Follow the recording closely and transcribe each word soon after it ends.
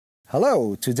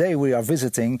Hello, today we are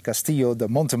visiting Castillo de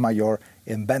Montemayor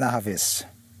in Benahavís.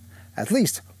 At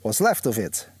least what's left of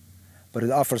it. But it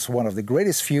offers one of the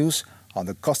greatest views on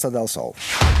the Costa del Sol.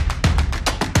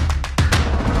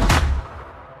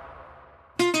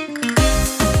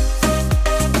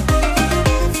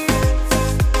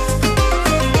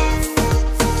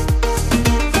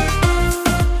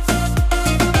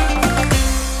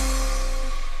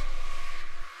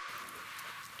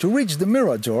 To reach the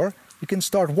Mirador, you can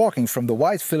start walking from the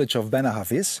white village of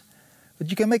Benahavís, but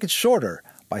you can make it shorter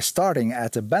by starting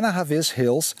at the Benahavís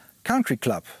Hills Country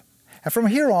Club. And from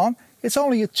here on, it's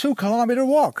only a 2-kilometer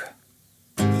walk.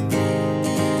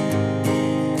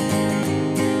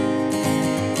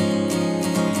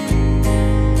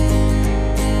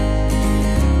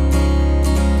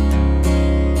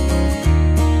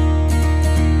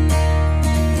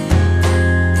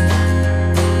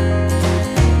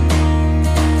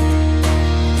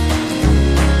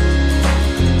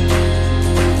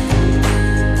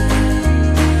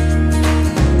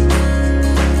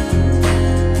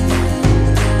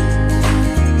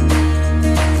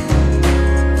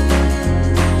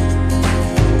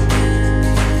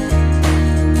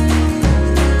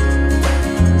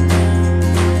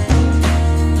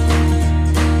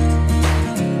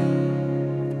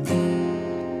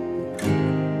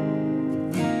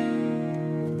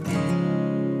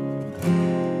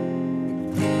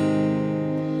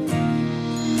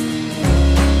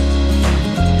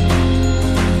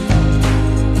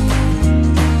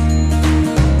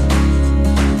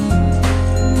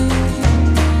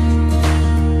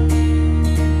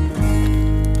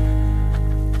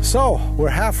 So, we're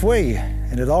halfway,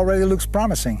 and it already looks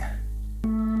promising.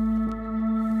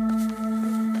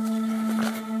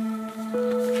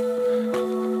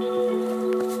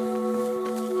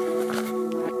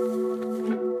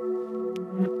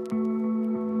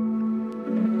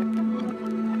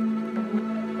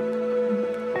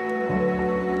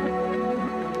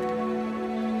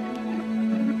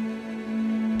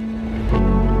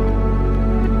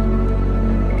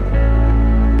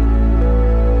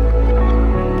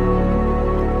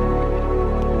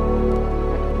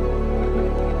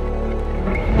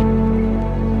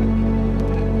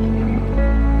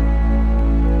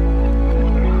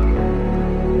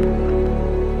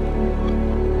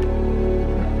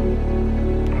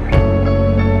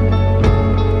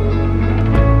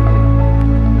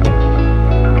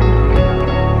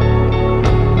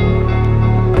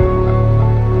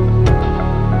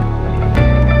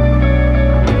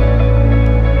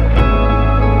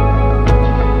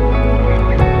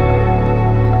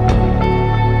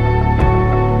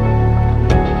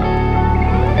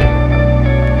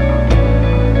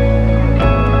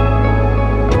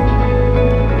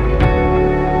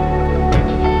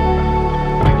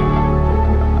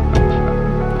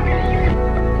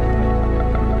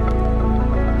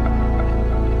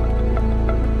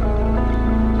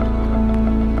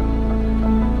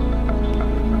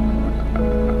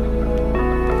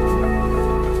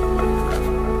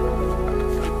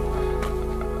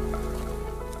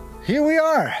 Here we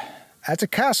are, at the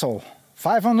castle,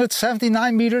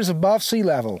 579 meters above sea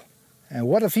level. And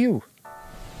what a view!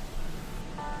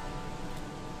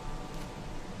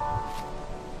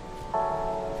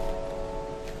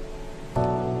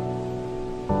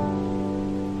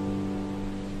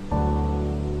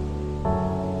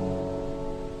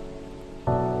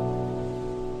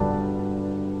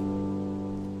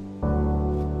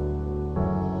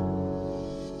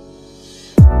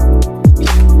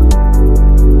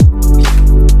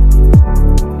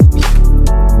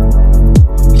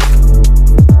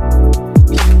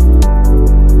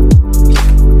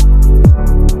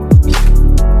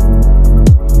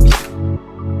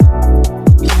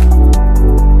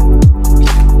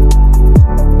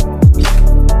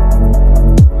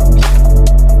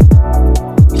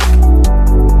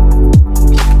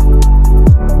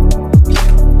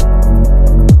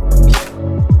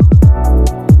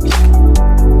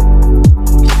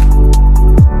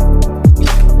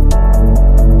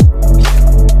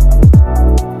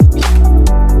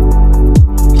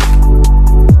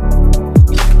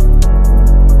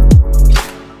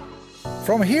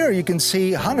 From here you can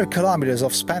see 100 kilometers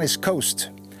of Spanish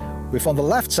coast, with on the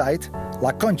left side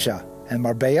La Concha and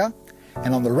Marbella,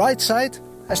 and on the right side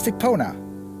Estepona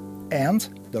and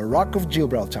the Rock of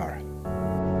Gibraltar.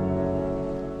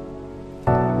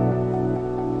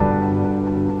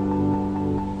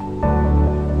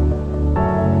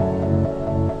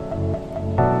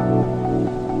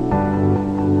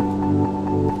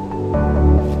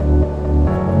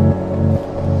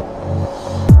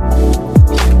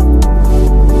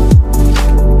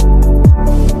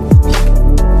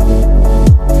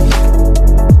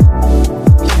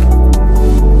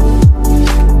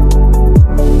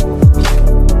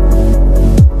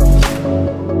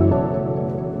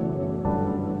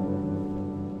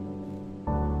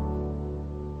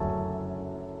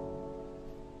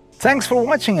 Thanks for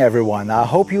watching everyone, I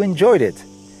hope you enjoyed it.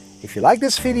 If you like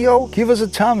this video, give us a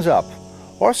thumbs up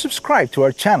or subscribe to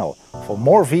our channel for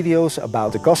more videos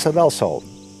about the Costa del Sol.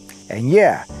 And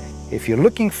yeah, if you're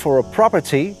looking for a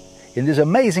property in this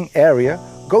amazing area,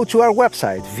 go to our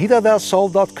website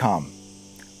vidadelsol.com.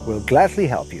 We'll gladly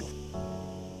help you.